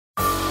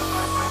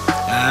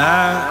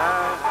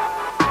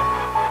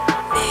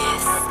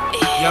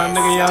Young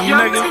nigga, young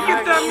nigga,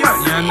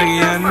 young nigga,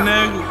 young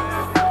nigga.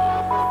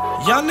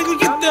 Young nigga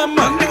get that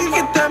money, nigga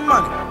get that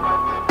money.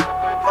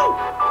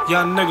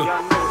 Young nigga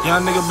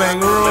bang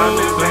roll,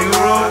 bang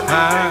roll.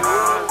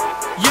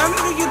 Young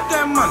nigga get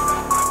that money.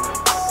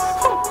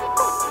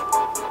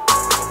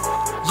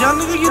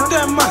 Young nigga get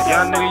that money.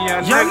 Young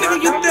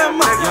nigga get that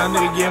money. Young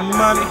nigga get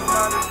money.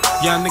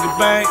 Young nigga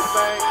bang.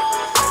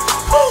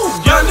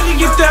 Young nigga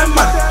get that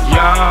money.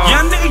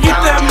 Young nigga get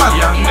that money.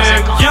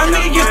 Young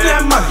nigga get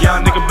that money.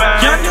 Young nigga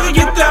bang. Young nigga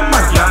get that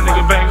money. Young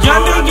nigga bang.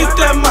 Young nigga get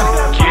that money.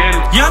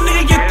 Young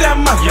nigga get that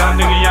money. Young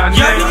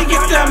nigga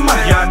get that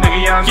money. Young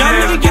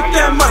nigga get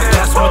that money.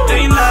 That's what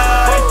they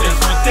like. That's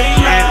what they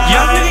like.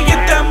 Young nigga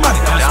get that money.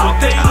 That's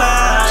what they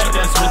like.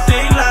 That's what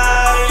they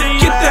like.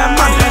 Get that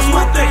money. That's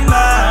what they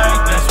like.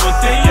 That's what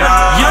they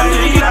like. Young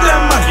nigga get that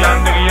money.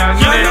 Young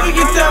nigga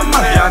get that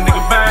money. Young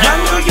nigga bang. Young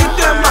nigga get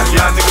that money.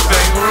 Young nigga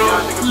bang.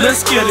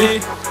 Let's get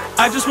it.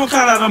 I just won't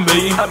count out a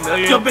million.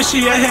 Yo, bitch,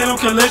 she head on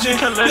collision.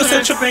 Yo,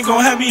 said Trip ain't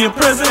gon' have me in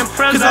prison,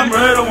 cause I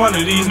murder one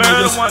of these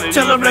niggas.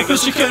 Tell her that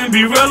cause she couldn't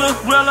be realer.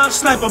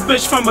 Snipe a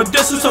bitch from a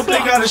distance, hope they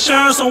got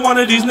insurance on one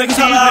of these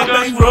niggas. Holla out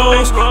bang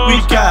rolls,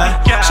 we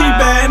got. She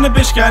bad and the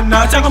bitch got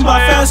knocked. Talking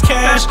about fast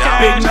cash,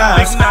 big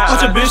knives.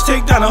 Watch a bitch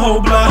take down a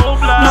whole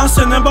block. Now I'm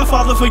sending my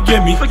father,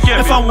 forgive me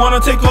if I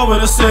wanna take over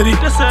the city.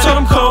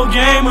 Told him cold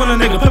game on a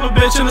nigga. Pepper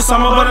bitch in the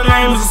summer, but the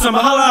name was December.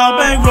 Holla out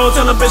bang roll,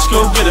 tell a bitch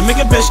go get it. Make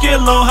a bitch get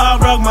low,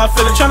 hot rock my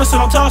feeling. Tryna sit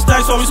on tall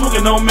stacks, always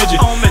smoking no midget.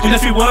 And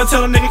if you wanna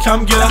tell a nigga,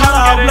 come get it.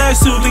 Holla out black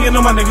suit, nigga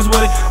know my niggas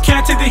with it.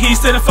 Can't take the heat,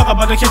 stay the fuck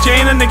about the catch.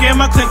 Ain't a nigga in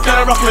my clique, got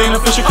a rock lane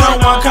official.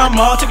 Come one, come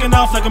all, taking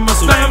off like a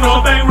missile. Bang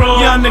roll,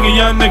 young nigga,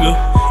 young nigga.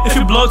 If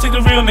you blow, take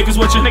the real niggas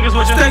with you.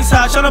 Stacks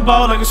high, tryna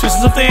ball like a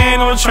switches. If they ain't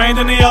on the train,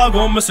 then they all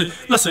gon' miss it.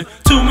 Listen,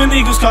 too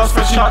many eagles cause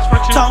friction.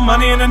 Talk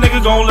money and a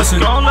nigga gon' listen.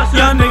 Young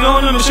nigga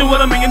on a mission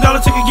with $1 million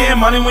ticket,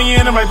 getting money when you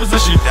in the right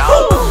position.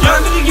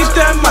 Young nigga get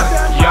that money.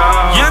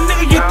 Young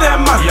nigga get that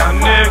money. Young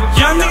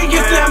nigga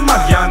get that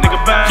money. Young nigga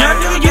bang. Young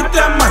nigga get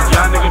that money.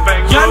 Young nigga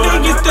bang. Young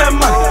nigga get that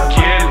money.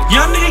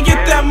 Young nigga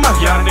get that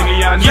money. Young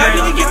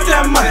nigga get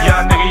that money.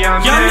 Young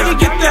nigga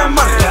get that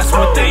money. That's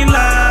what they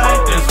like.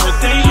 That's what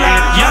they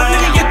like. Young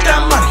nigga get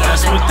that money.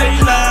 That's what they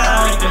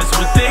like. That's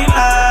what they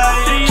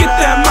like. Get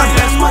that money.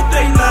 That's what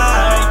they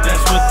like.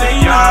 That's what they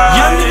like.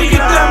 Young nigga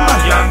get that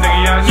money. Young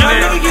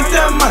nigga get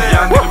that money.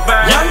 Young nigga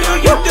bang. Young nigga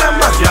get that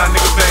money. Young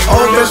nigga bang.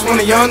 Old bitch want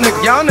a young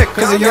nigga,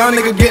 cause a young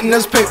nigga getting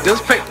this paper.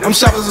 I'm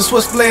sharp as a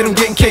switchblade, I'm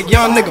getting cake,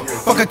 young nigga.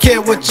 Fuck a kid,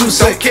 what you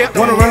say?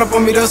 Wanna run up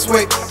on me this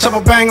way? Chop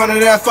a bang on it,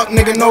 that fuck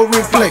nigga, no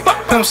replay.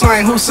 Pimp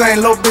slang,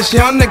 Hussein, low bitch,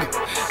 young nigga.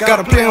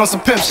 Gotta play on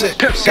some pimp shit.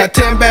 Got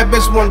 10 bad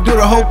bitches wanna do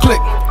the whole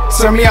clique.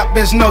 Serve me out,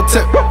 bitch, no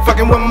tip.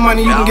 Fucking with my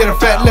money, you can get a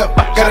fat lip.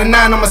 Got a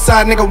 9 on my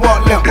side, nigga,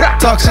 walk limp.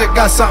 Talk shit,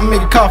 got something,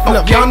 make you cough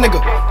lip. Young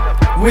nigga,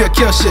 we'll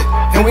kill shit,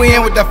 and we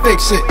ain't with that fake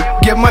shit.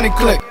 Get money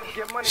click,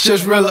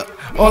 shit's realer.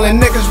 Only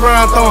niggas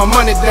round throwing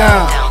money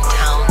down.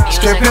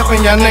 Straight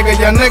pimpin', young nigga,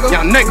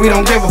 we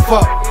don't give a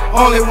fuck.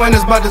 Only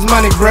winners about this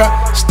money, bruh.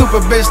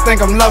 Stupid bitch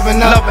think I'm loving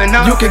up.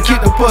 You can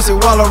keep the pussy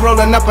while I'm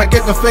rolling up. I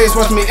get the face,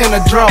 watch me in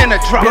a draw.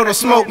 Blow the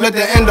smoke, let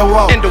the endo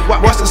out.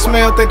 Watch the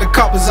smell, think the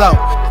cop is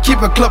out.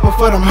 Keep a clipper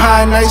for them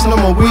high nights. No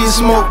more weed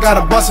smoke,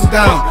 gotta bust it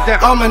down.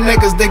 All my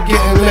niggas, they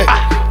getting lit.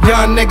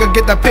 Young nigga,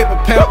 get that paper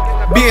pimp.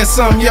 Being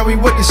some, yeah, we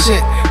with the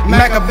shit.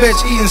 Mac a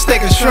bitch, eating steak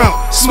and shrimp.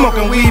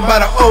 Smoking weed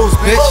by the O's,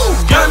 bitch.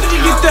 Young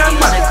nigga get that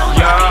money.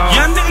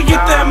 Young nigga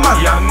get that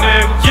money. Young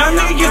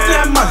nigga get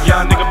that money.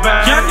 Young nigga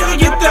bang. Young nigga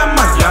get that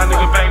money. Young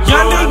nigga bang.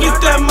 Young nigga get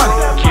that money.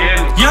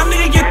 Young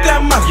nigga get that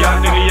money.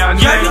 Young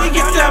nigga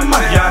get that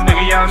money. Young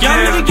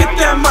nigga get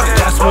that money.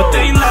 That's what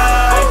they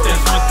like.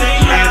 That's what they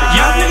like.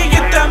 Young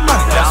nigga get that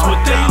money. That's what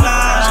they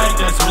like.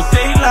 That's what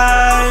they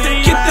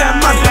like. Get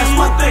that money. That's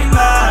what they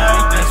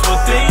like. That's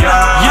what they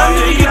like. Young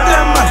nigga get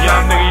that money.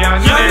 Young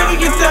nigga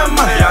get that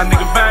money. Young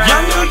nigga bang.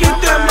 Young nigga get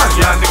that money.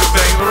 Young nigga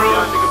bang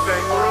roll.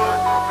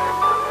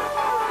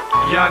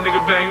 Young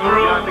nigga bang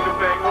roll. Young nigga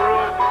bang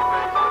roll.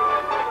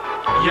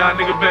 Young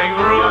nigga bang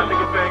roll.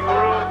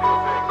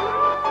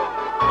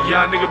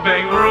 Young nigga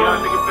bang roll.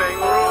 Young nigga bang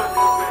roll.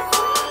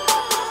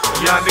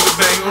 Young nigga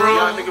bang roll.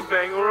 Young nigga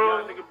bang roll.